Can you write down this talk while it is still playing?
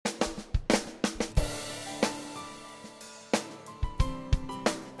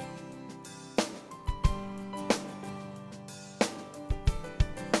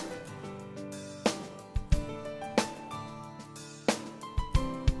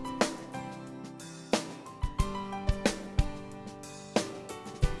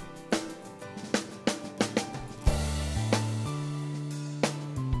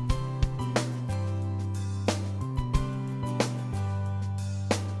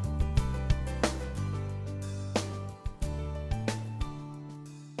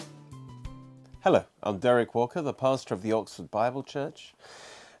Hello, I'm Derek Walker, the pastor of the Oxford Bible Church,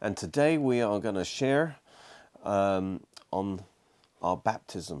 and today we are going to share on our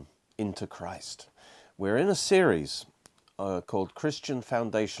baptism into Christ. We're in a series called Christian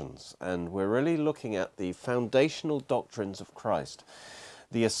Foundations, and we're really looking at the foundational doctrines of Christ,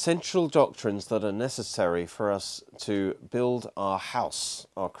 the essential doctrines that are necessary for us to build our house,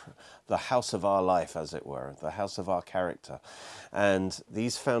 the house of our life, as it were, the house of our character. And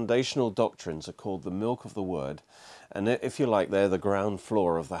these foundational doctrines are called the milk of the Word. And if you like, they're the ground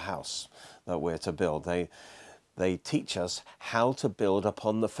floor of the house that we're to build. They teach us how to build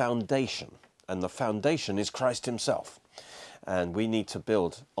upon the foundation. And the foundation is Christ himself. And we need to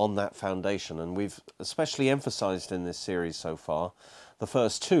build on that foundation. And we've especially emphasized in this series so far the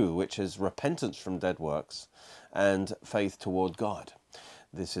first two, which is repentance from dead works and faith toward God.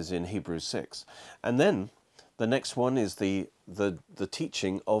 This is in Hebrews 6. And then the next one is the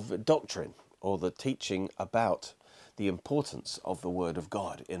teaching of doctrine, or the teaching about the importance of the Word of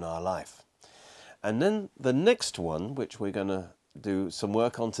God in our life. And then the next one, which we're going to do some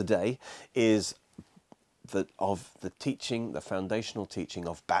work on today, is the foundational teaching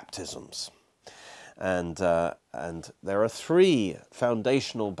of baptisms. And there are three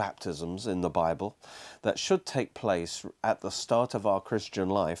foundational baptisms in the Bible that should take place at the start of our Christian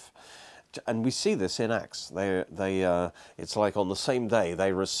life. And we see this in Acts. It's like on the same day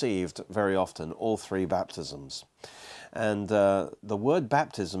they received very often all three baptisms. And the word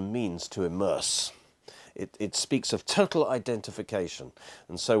baptism means to immerse. It speaks of total identification.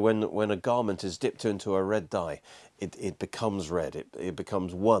 And so when a garment is dipped into a red dye, it becomes red. It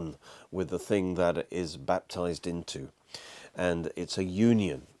becomes one with the thing that it is baptized into. And it's a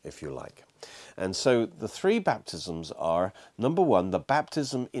union, if you like. And so the three baptisms are, number one, the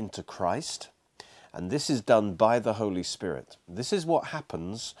baptism into Christ. And this is done by the Holy Spirit. This is what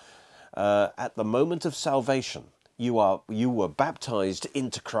happens at the moment of salvation. You were baptized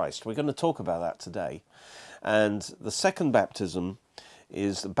into Christ. We're going to talk about that today. And the second baptism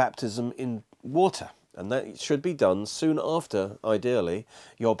is the baptism in water. And that should be done soon after, ideally,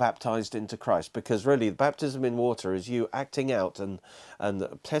 you're baptized into Christ. Because really, the baptism in water is you acting out and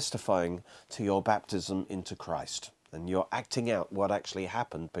testifying to your baptism into Christ. And you're acting out what actually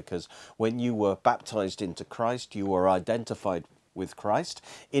happened, because when you were baptized into Christ, you were identified with Christ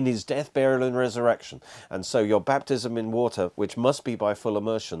in his death, burial, and resurrection. And so your baptism in water, which must be by full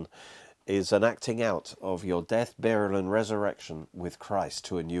immersion, is an acting out of your death, burial, and resurrection with Christ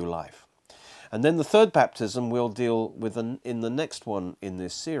to a new life. And then the third baptism we'll deal with in the next one in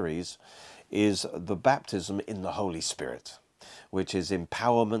this series is the baptism in the Holy Spirit, which is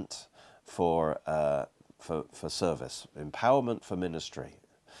empowerment for service, empowerment for ministry,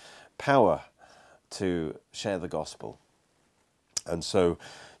 power to share the gospel. And so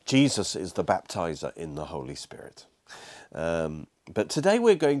Jesus is the baptizer in the Holy Spirit. But today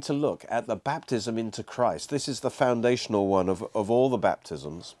we're going to look at the baptism into Christ. This is the foundational one of all the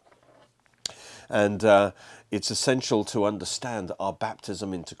baptisms. And it's essential to understand our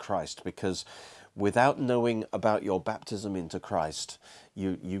baptism into Christ, because without knowing about your baptism into Christ,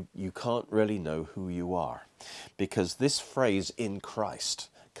 you can't really know who you are. Because this phrase, in Christ,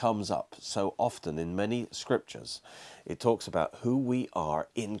 comes up so often in many scriptures. It talks about who we are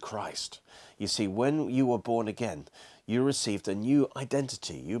in Christ. You see, when you were born again, you received a new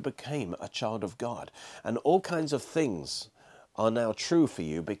identity. You became a child of God. And all kinds of things are now true for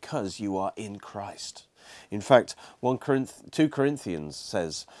you because you are in Christ. In fact, 2 Corinthians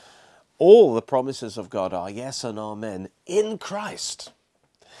says, all the promises of God are yes and amen in Christ.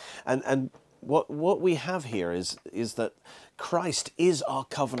 And what we have here is that Christ is our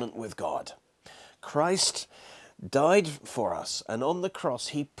covenant with God. Christ died for us, and on the cross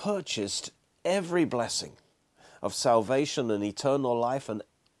he purchased every blessing of salvation and eternal life and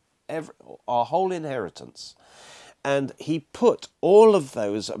our whole inheritance. And he put all of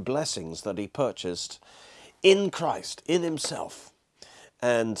those blessings that he purchased in Christ, in himself.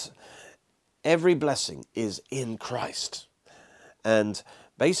 And every blessing is in Christ. And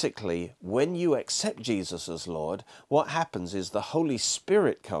basically, when you accept Jesus as Lord, what happens is the Holy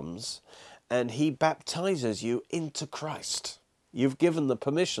Spirit comes and he baptizes you into Christ. You've given the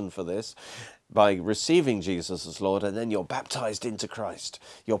permission for this by receiving Jesus as Lord, and then you're baptized into Christ.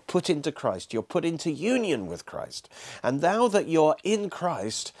 You're put into Christ. You're put into union with Christ. And now that you're in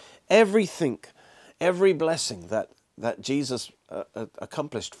Christ, everything, every blessing that Jesus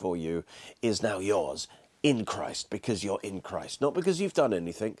accomplished for you is now yours in Christ, because you're in Christ. Not because you've done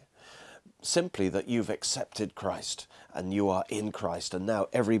anything, simply that you've accepted Christ and you are in Christ, and now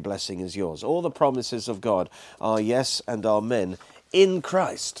every blessing is yours. All the promises of God are yes and amen in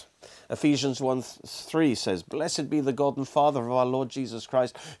Christ. Ephesians 1:3 says, "Blessed be the God and Father of our Lord Jesus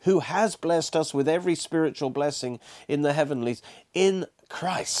Christ, who has blessed us with every spiritual blessing in the heavenlies in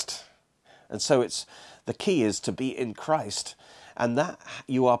Christ." And so the key is to be in Christ, and that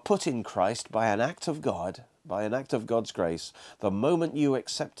you are put in Christ by an act of God, by an act of God's grace. The moment you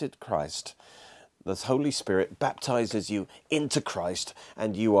accepted Christ, the Holy Spirit baptizes you into Christ,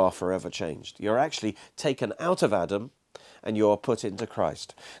 and you are forever changed. You're actually taken out of Adam, and you are put into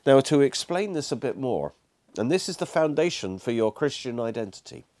Christ. Now, to explain this a bit more, and this is the foundation for your Christian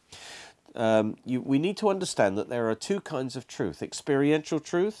identity, we need to understand that there are two kinds of truth: experiential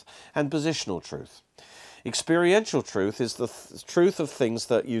truth and positional truth. Experiential truth is the truth of things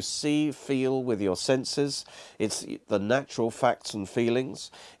that you see, feel with your senses. It's the natural facts and feelings.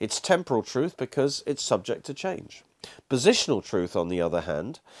 It's temporal truth because it's subject to change. Positional truth, on the other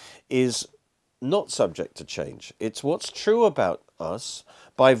hand, is not subject to change. It's what's true about us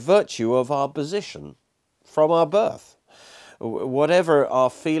by virtue of our position from our birth. Whatever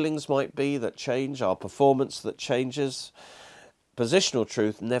our feelings might be that change, our performance that changes, positional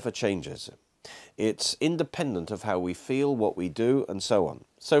truth never changes. It's independent of how we feel, what we do, and so on.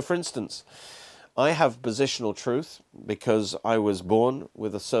 So, for instance, I have positional truth because I was born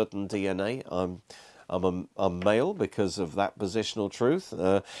with a certain DNA. I'm male because of that positional truth.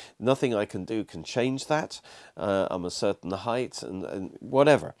 Nothing I can do can change that. I'm a certain height and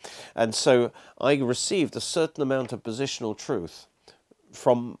whatever. And so I received a certain amount of positional truth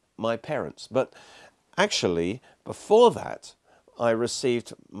from my parents. But actually, before that, I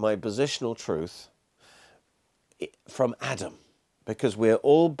received my positional truth from Adam, because we're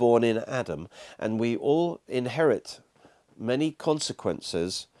all born in Adam, and we all inherit many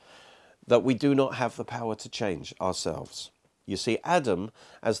consequences that we do not have the power to change ourselves. You see, Adam,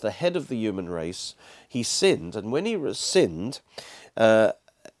 as the head of the human race, he sinned, and when he sinned,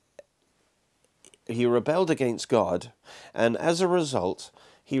 he rebelled against God, and as a result,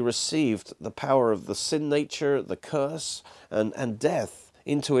 he received the power of the sin nature, the curse, and death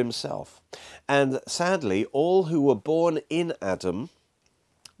into himself. And sadly, all who were born in Adam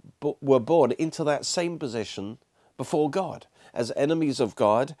were born into that same position before God, as enemies of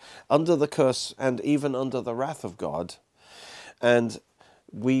God, under the curse and even under the wrath of God. And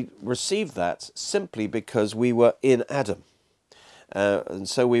we received that simply because we were in Adam. And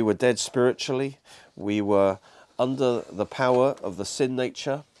so we were dead spiritually. We were under the power of the sin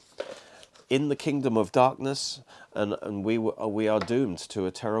nature, in the kingdom of darkness, and we are doomed to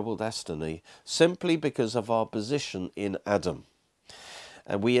a terrible destiny simply because of our position in Adam.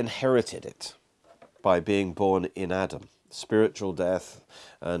 And we inherited it by being born in Adam. Spiritual death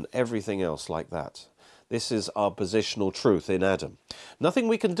and everything else like that. This is our positional truth in Adam. Nothing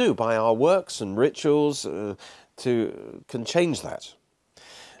we can do by our works and rituals can change that.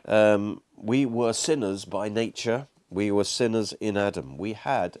 We were sinners by nature. We were sinners in Adam. We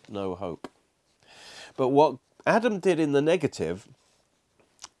had no hope. But what Adam did in the negative,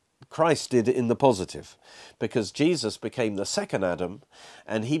 Christ did in the positive, because Jesus became the second Adam,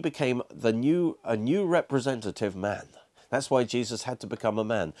 and he became a new representative man. That's why Jesus had to become a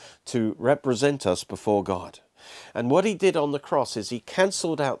man, to represent us before God. And what he did on the cross is he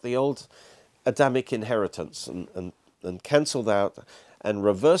cancelled out the old Adamic inheritance and cancelled out and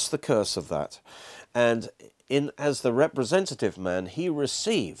reversed the curse of that. And as the representative man, he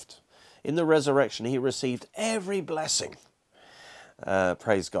received, in the resurrection, he received every blessing.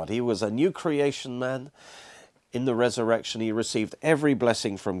 Praise God. He was a new creation man. In the resurrection, he received every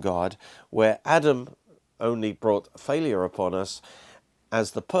blessing from God, where Adam only brought failure upon us.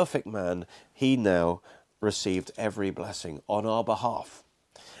 As the perfect man, he now received every blessing on our behalf.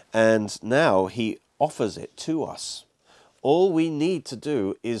 And now he offers it to us. All we need to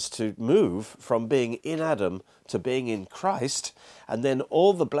do is to move from being in Adam to being in Christ, and then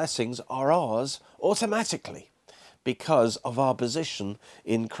all the blessings are ours automatically because of our position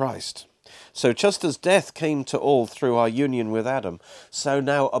in Christ. So just as death came to all through our union with Adam, so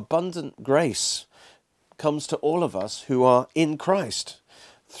now abundant grace comes to all of us who are in Christ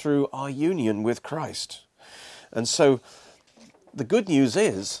through our union with Christ. And so the good news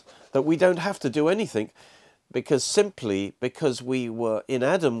is that we don't have to do anything, because we were in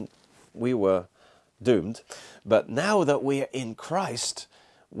Adam, we were doomed. But now that we are in Christ,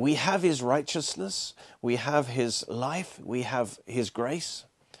 we have his righteousness, we have his life, we have his grace,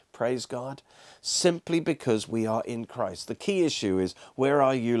 praise God, simply because we are in Christ. The key issue is, where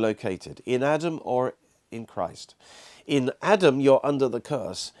are you located? In Adam or in Christ? In Adam, you're under the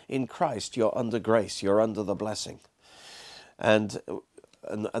curse. In Christ, you're under grace. You're under the blessing. And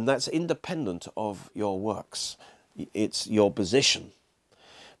that's independent of your works. It's your position.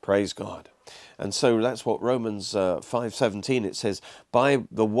 Praise God. And so that's what Romans 5:17, it says, by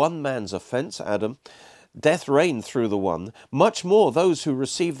the one man's offense, Adam, death reigned through the one, much more those who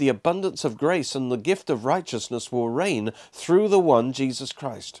receive the abundance of grace and the gift of righteousness will reign through the one, Jesus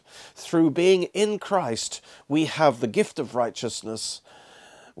Christ. Through being in Christ, we have the gift of righteousness.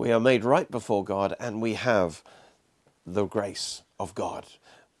 We are made right before God, and we have the grace of God,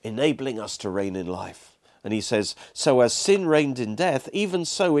 enabling us to reign in life. And he says, so as sin reigned in death, even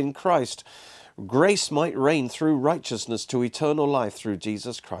so in Christ, grace might reign through righteousness to eternal life through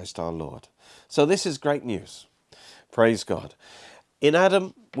Jesus Christ our Lord. So this is great news. Praise God. In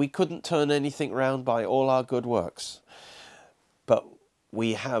Adam, we couldn't turn anything round by all our good works. But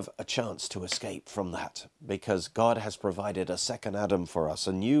we have a chance to escape from that because God has provided a second Adam for us,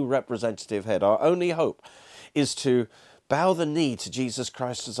 a new representative head. Our only hope is to bow the knee to Jesus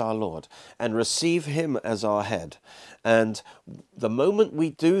Christ as our Lord and receive him as our head. And the moment we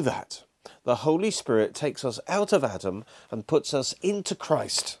do that, the Holy Spirit takes us out of Adam and puts us into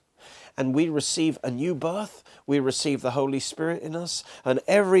Christ. And we receive a new birth, we receive the Holy Spirit in us, and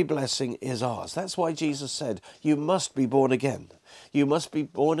every blessing is ours. That's why Jesus said, you must be born again. You must be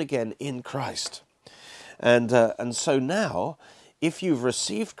born again in Christ. And so now, if you've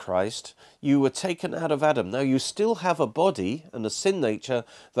received Christ, you were taken out of Adam. Now you still have a body and a sin nature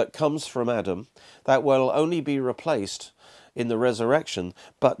that comes from Adam that will only be replaced in the resurrection,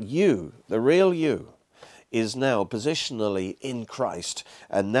 but you, the real you, is now positionally in Christ,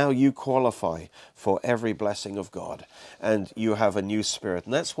 and now you qualify for every blessing of God, and you have a new spirit.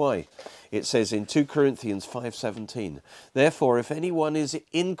 And that's why it says in 2 Corinthians 5:17, therefore if anyone is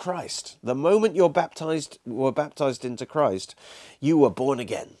in Christ, the moment were baptized into Christ, you were born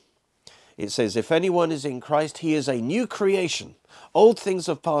again. It says, if anyone is in Christ, he is a new creation. Old things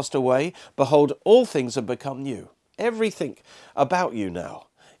have passed away. Behold, all things have become new. Everything about you now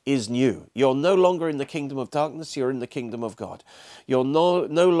is new. You're no longer in the kingdom of darkness, you're in the kingdom of God. You're no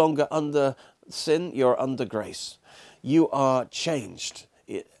longer under sin, you're under grace. You are changed.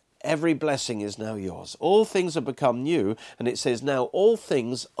 Every blessing is now yours. All things have become new, and it says now all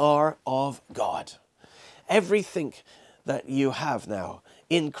things are of God. Everything that you have now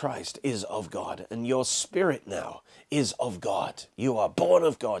in Christ is of God, and your spirit now is of God. You are born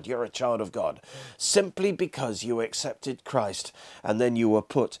of God. You're a child of God simply because you accepted Christ and then you were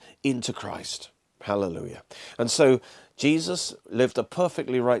put into Christ. Hallelujah. And so Jesus lived a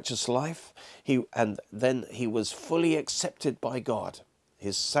perfectly righteous life, and then he was fully accepted by God.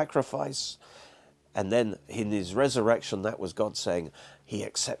 His sacrifice, and then in his resurrection, that was God saying he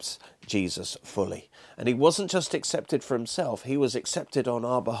accepts Jesus fully. And he wasn't just accepted for himself, he was accepted on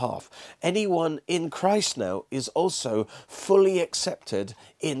our behalf. Anyone in Christ now is also fully accepted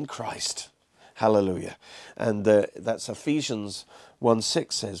in Christ. Hallelujah. And that's Ephesians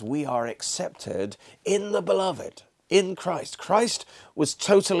 1:6 says, we are accepted in the beloved, in Christ. Christ was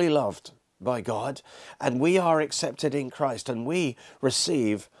totally loved by God, and we are accepted in Christ, and we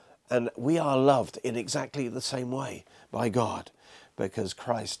receive and we are loved in exactly the same way by God because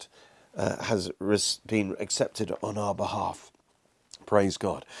Christ has been accepted on our behalf. Praise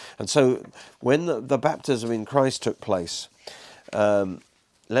God. And so when the baptism in Christ took place,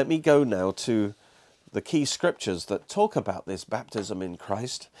 let me go now to the key scriptures that talk about this baptism in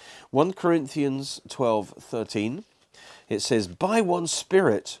Christ. 1 Corinthians 12:13, it says, by one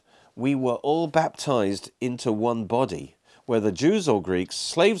Spirit we were all baptized into one body, whether Jews or Greeks,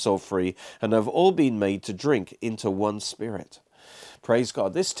 slaves or free, and have all been made to drink into one Spirit. Praise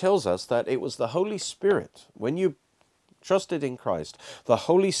God. This tells us that it was the Holy Spirit. When you trusted in Christ, the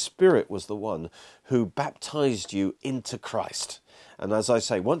Holy Spirit was the one who baptized you into Christ. And as I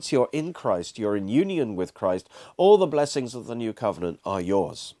say, once you're in Christ, you're in union with Christ, all the blessings of the new covenant are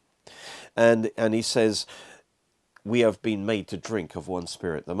yours. And he says, we have been made to drink of one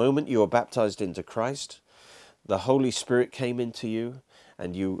Spirit. The moment you are baptized into Christ, the Holy Spirit came into you,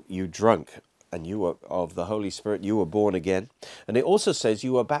 and you drank, and you were of the Holy Spirit, you were born again. And it also says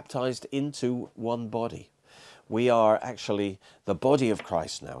you were baptized into one body. We are actually the body of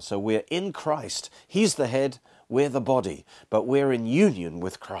Christ now. So we're in Christ. He's the head, we're the body, but we're in union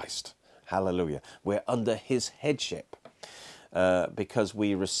with Christ. Hallelujah. We're under his headship because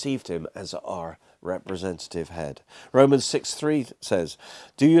we received him as our representative head. Romans 6:3 says,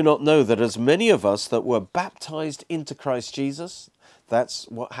 do you not know that as many of us that were baptized into Christ Jesus, that's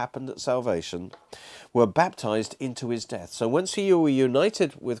what happened at salvation, were baptized into his death. So once you were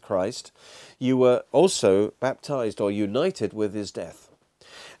united with Christ, you were also baptized or united with his death.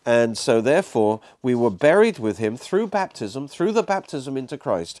 And so therefore we were buried with him through baptism, through the baptism into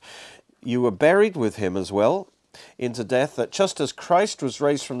Christ. You were buried with him as well into death, that just as Christ was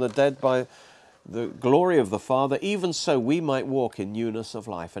raised from the dead by the glory of the Father, even so we might walk in newness of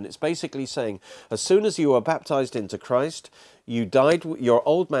life. And it's basically saying, as soon as you are baptized into Christ, you died, your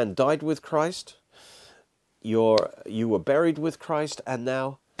old man died with Christ, you were buried with Christ, and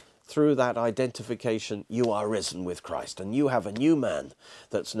now through that identification, you are risen with Christ, and you have a new man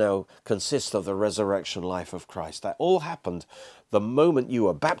that's now consists of the resurrection life of Christ. That all happened the moment you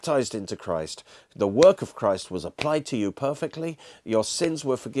were baptized into Christ. The work of Christ was applied to you perfectly. Your sins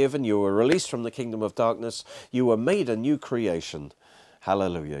were forgiven. You were released from the kingdom of darkness. You were made a new creation.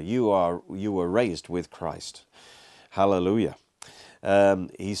 Hallelujah. You were raised with Christ. Hallelujah.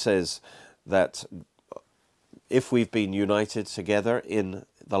 He says that if we've been united together in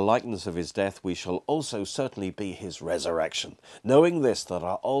the likeness of his death, we shall also certainly be his resurrection, knowing this, that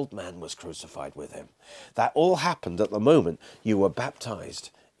our old man was crucified with him. That all happened at the moment you were baptized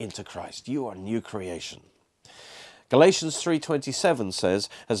into Christ. You are a new creation. Galatians 3:27 says,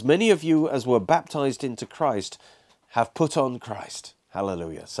 as many of you as were baptized into Christ have put on Christ.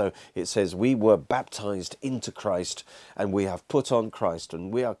 Hallelujah. So it says we were baptized into Christ and we have put on Christ,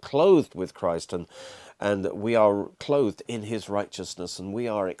 and we are clothed with Christ, and we are clothed in his righteousness, and we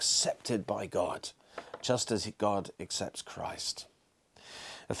are accepted by God, just as God accepts Christ.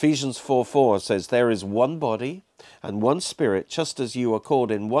 Ephesians 4:4 says, there is one body and one Spirit, just as you are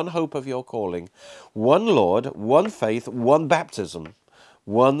called in one hope of your calling, one Lord, one faith, one baptism,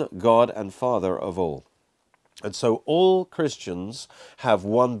 one God and Father of all. And so all Christians have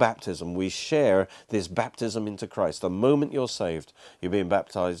one baptism. We share this baptism into Christ. The moment you're saved, you're being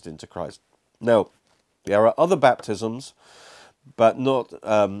baptized into Christ. Now, there are other baptisms, but not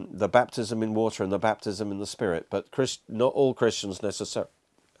the baptism in water and the baptism in the Spirit. But not all Christians necessarily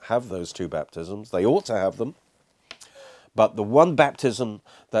have those two baptisms. They ought to have them. But the one baptism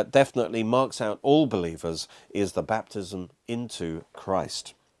that definitely marks out all believers is the baptism into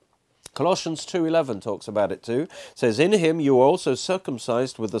Christ. Colossians 2:11 talks about it too. It says, in him you are also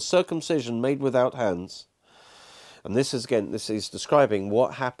circumcised with the circumcision made without hands. And this is describing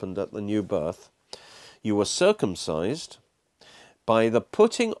what happened at the new birth. You were circumcised by the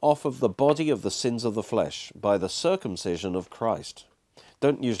putting off of the body of the sins of the flesh, by the circumcision of Christ.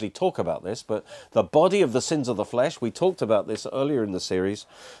 Don't usually talk about this, but the body of the sins of the flesh, we talked about this earlier in the series,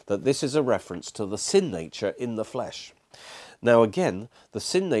 that this is a reference to the sin nature in the flesh. Now again, the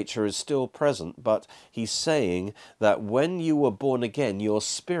sin nature is still present, but he's saying that when you were born again, your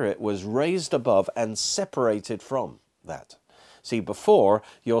spirit was raised above and separated from that. See, before,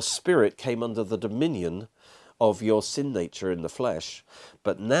 your spirit came under the dominion of your sin nature in the flesh,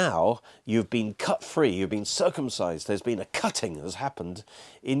 but now you've been cut free, you've been circumcised, there's been a cutting that has happened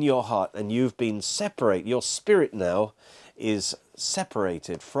in your heart, and you've been separated. Your spirit now is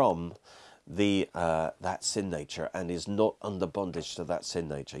separated from that sin nature and is not under bondage to that sin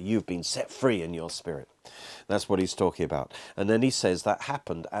nature. You've been set free in your spirit. That's what he's talking about. And then he says that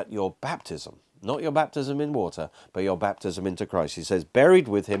happened at your baptism. Not your baptism in water, but your baptism into Christ. He says, buried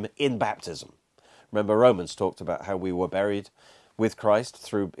with him in baptism. Remember, Romans talked about how we were buried with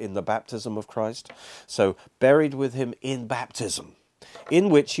Christ in the baptism of Christ. So, buried with him in baptism, in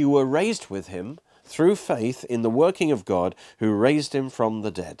which you were raised with him through faith in the working of God who raised him from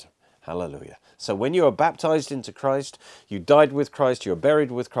the dead. Hallelujah. So when you are baptized into Christ, you died with Christ, you're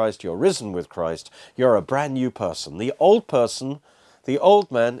buried with Christ, you're risen with Christ, you're a brand new person. The old person, the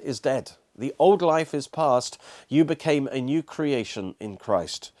old man is dead. The old life is past. You became a new creation in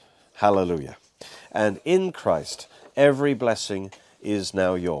Christ. Hallelujah. And in Christ, every blessing is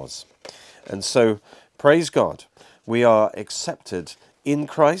now yours. And so, praise God, we are accepted in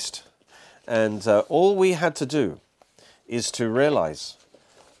Christ, and all we had to do is to realize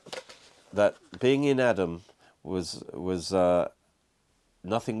that being in Adam was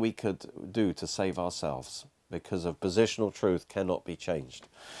nothing we could do to save ourselves, because of positional truth cannot be changed.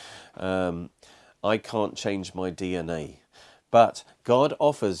 I can't change my DNA, but God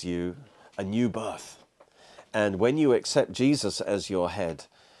offers you a new birth. And when you accept Jesus as your head,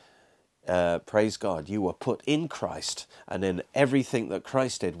 praise God, you were put in Christ, and then everything that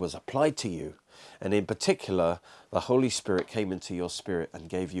Christ did was applied to you. And in particular, the Holy Spirit came into your spirit and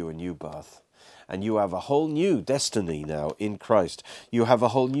gave you a new birth. And you have a whole new destiny now in Christ. You have a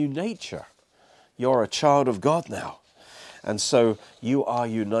whole new nature. You're a child of God now. And so you are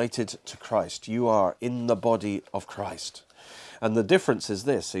united to Christ. You are in the body of Christ. And the difference is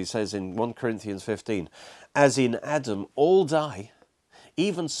this. He says in 1 Corinthians 15, as in Adam all die,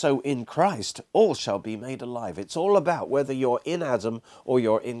 even so in Christ all shall be made alive. It's all about whether you're in Adam or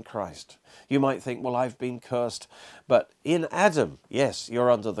you're in Christ. You might think, well, I've been cursed. But in Adam, yes, you're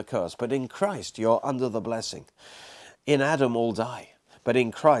under the curse. But in Christ, you're under the blessing. In Adam, all die. But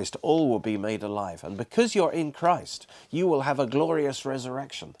in Christ, all will be made alive. And because you're in Christ, you will have a glorious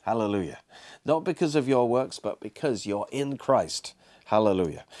resurrection. Hallelujah. Not because of your works, but because you're in Christ.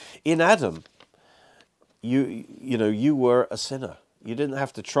 Hallelujah. In Adam, you were a sinner. You didn't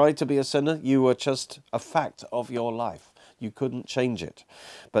have to try to be a sinner. You were just a fact of your life. You couldn't change it.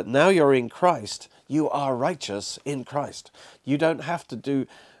 But now you're in Christ. You are righteous in Christ. You don't have to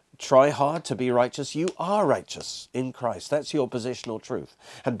try hard to be righteous. You are righteous in Christ. That's your positional truth.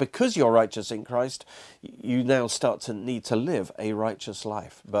 And because you're righteous in Christ, you now start to need to live a righteous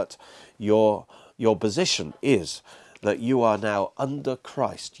life. But your position is that you are now under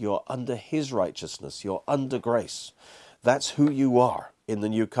Christ. You're under his righteousness. You're under grace. That's who you are in the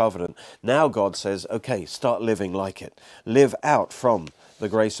new covenant. Now God says, okay, start living like it. Live out from the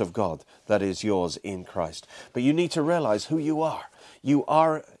grace of God that is yours in Christ. But you need to realize who you are. You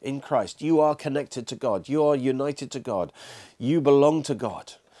are in Christ. You are connected to God. You are united to God. You belong to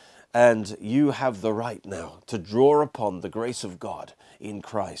God. And you have the right now to draw upon the grace of God in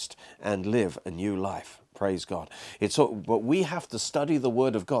Christ and live a new life. Praise God. But we have to study the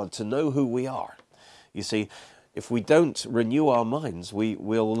Word of God to know who we are. You see, if we don't renew our minds, we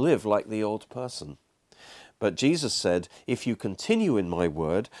will live like the old person. But Jesus said, if you continue in my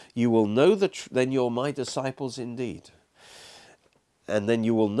word, you will know then you're my disciples indeed. And then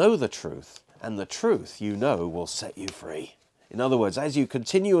you will know the truth, and the truth, will set you free. In other words, as you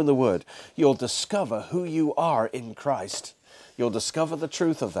continue in the word, you'll discover who you are in Christ. You'll discover the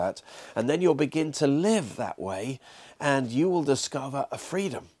truth of that, and then you'll begin to live that way, and you will discover a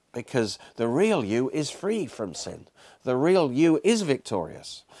freedom, because the real you is free from sin. The real you is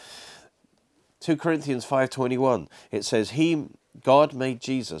victorious. 2 Corinthians 5:21, it says, God made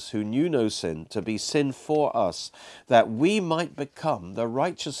Jesus, who knew no sin, to be sin for us, that we might become the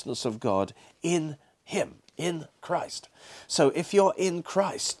righteousness of God in him, in Christ. So if you're in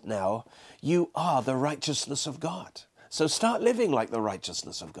Christ now, you are the righteousness of God. So start living like the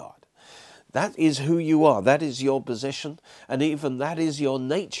righteousness of God. That is who you are. That is your position. And even that is your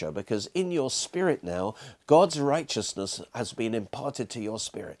nature, because in your spirit now, God's righteousness has been imparted to your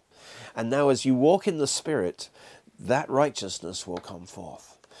spirit. And now as you walk in the Spirit, that righteousness will come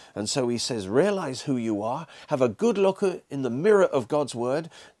forth. And so he says, realize who you are. Have a good look in the mirror of God's word.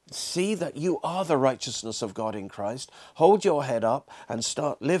 See that you are the righteousness of God in Christ. Hold your head up and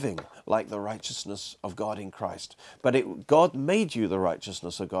start living like the righteousness of God in Christ. But God made you the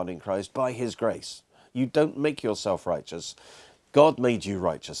righteousness of God in Christ by his grace. You don't make yourself righteous. God made you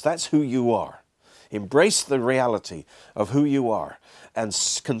righteous. That's who you are. Embrace the reality of who you are and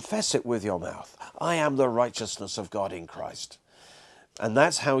confess it with your mouth. I am the righteousness of God in Christ. And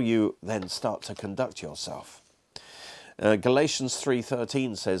that's how you then start to conduct yourself. Galatians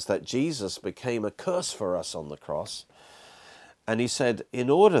 3:13 says that Jesus became a curse for us on the cross. And he said, in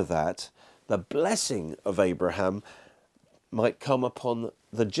order that the blessing of Abraham might come upon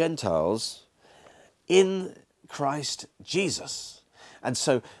the Gentiles in Christ Jesus. And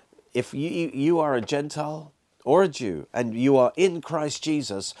so if you are a Gentile or a Jew and you are in Christ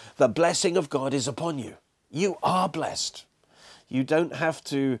Jesus, the blessing of God is upon you. You are blessed. You don't have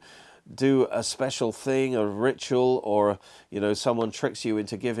to do a special thing, a ritual, or someone tricks you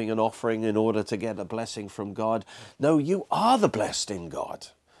into giving an offering in order to get a blessing from God. No, you are the blessed in God.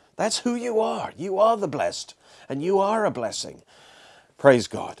 That's who you are. You are the blessed, and you are a blessing. Praise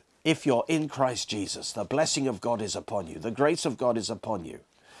God. If you're in Christ Jesus, the blessing of God is upon you. The grace of God is upon you.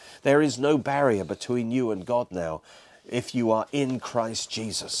 There is no barrier between you and God now if you are in Christ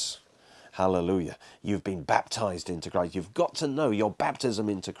Jesus. Hallelujah. You've been baptized into Christ. You've got to know your baptism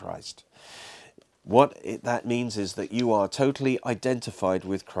into Christ. What that means is that you are totally identified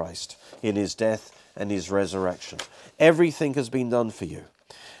with Christ in his death and his resurrection. Everything has been done for you.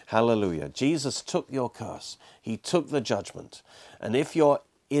 Hallelujah. Jesus took your curse. He took the judgment. And if you're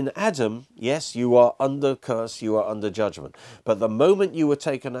in Adam, yes, you are under curse, you are under judgment. But the moment you were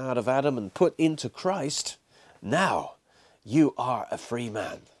taken out of Adam and put into Christ, now you are a free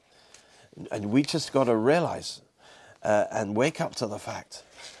man. And we just got to realize and wake up to the fact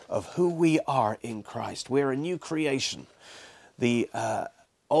of who we are in Christ. We're a new creation. The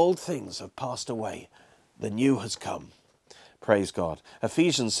old things have passed away. The new has come. Praise God.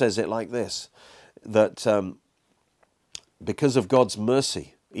 Ephesians says it like this, that because of God's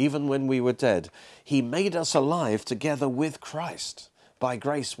mercy, even when we were dead, he made us alive together with Christ. By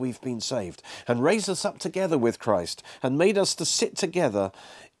grace we've been saved, and raised us up together with Christ, and made us to sit together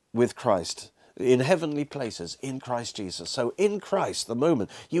with Christ in heavenly places in Christ Jesus. So in Christ, the moment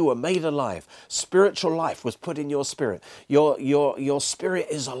you were made alive, spiritual life was put in your spirit. Your spirit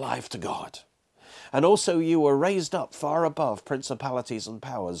is alive to God. And also you were raised up far above principalities and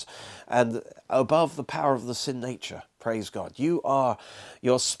powers and above the power of the sin nature. Praise God. Your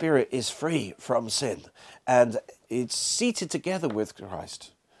spirit is free from sin and it's seated together with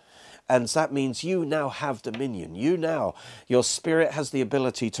Christ. And that means you now have dominion. Your spirit has the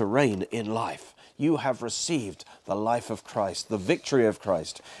ability to reign in life. You have received the life of Christ, the victory of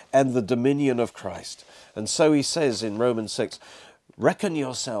Christ, and the dominion of Christ. And so he says in Romans 6, reckon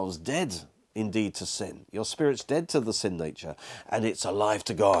yourselves dead indeed to sin. Your spirit's dead to the sin nature, and it's alive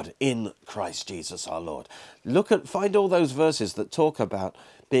to God in Christ Jesus our Lord. Find all those verses that talk about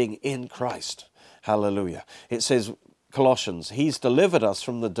being in Christ. Hallelujah. It says, Colossians, he's delivered us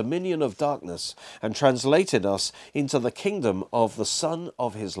from the dominion of darkness and translated us into the kingdom of the Son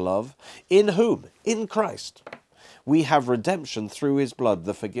of his love, in whom, in Christ, we have redemption through his blood,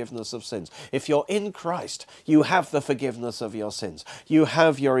 the forgiveness of sins. If you're in Christ, you have the forgiveness of your sins. You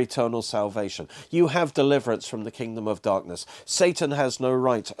have your eternal salvation. You have deliverance from the kingdom of darkness. Satan has no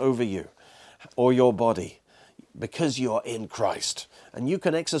right over you or your body because you're in Christ. And you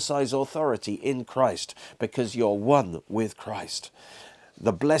can exercise authority in Christ because you're one with Christ.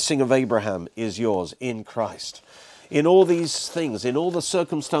 The blessing of Abraham is yours in Christ. In all these things, in all the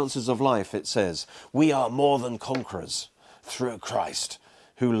circumstances of life, it says, we are more than conquerors through Christ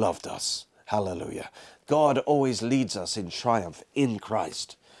who loved us. Hallelujah. God always leads us in triumph in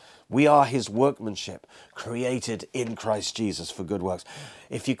Christ. We are his workmanship, created in Christ Jesus for good works.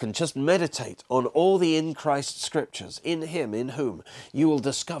 If you can just meditate on all the in Christ scriptures, in him, in whom, you will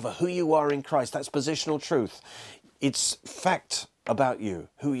discover who you are in Christ. That's positional truth. It's fact about you,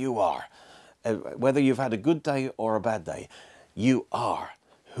 who you are. Whether you've had a good day or a bad day, you are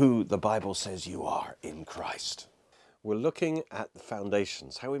who the Bible says you are in Christ. We're looking at the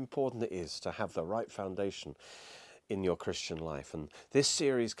foundations, how important it is to have the right foundation in your Christian life. And this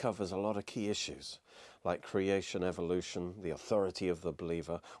series covers a lot of key issues like creation, evolution, the authority of the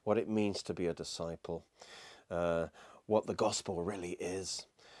believer, what it means to be a disciple, what the gospel really is,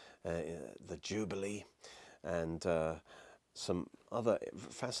 the Jubilee, and some other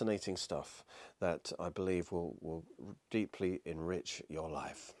fascinating stuff that I believe will deeply enrich your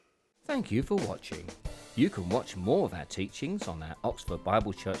life. Thank you for watching. You can watch more of our teachings on our Oxford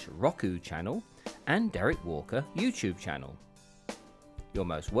Bible Church Roku channel and Derek Walker YouTube channel. You're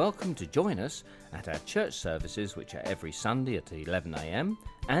most welcome to join us at our church services, which are every Sunday at 11 AM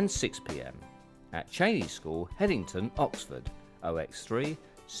and 6 PM at Cheney School, Headington, Oxford, OX3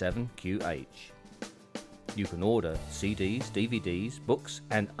 7QH. You can order CDs, DVDs, books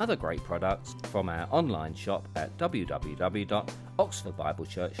and other great products from our online shop at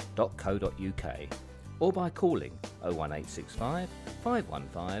www.oxfordbiblechurch.co.uk or by calling 01865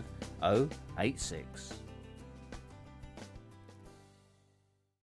 515 086.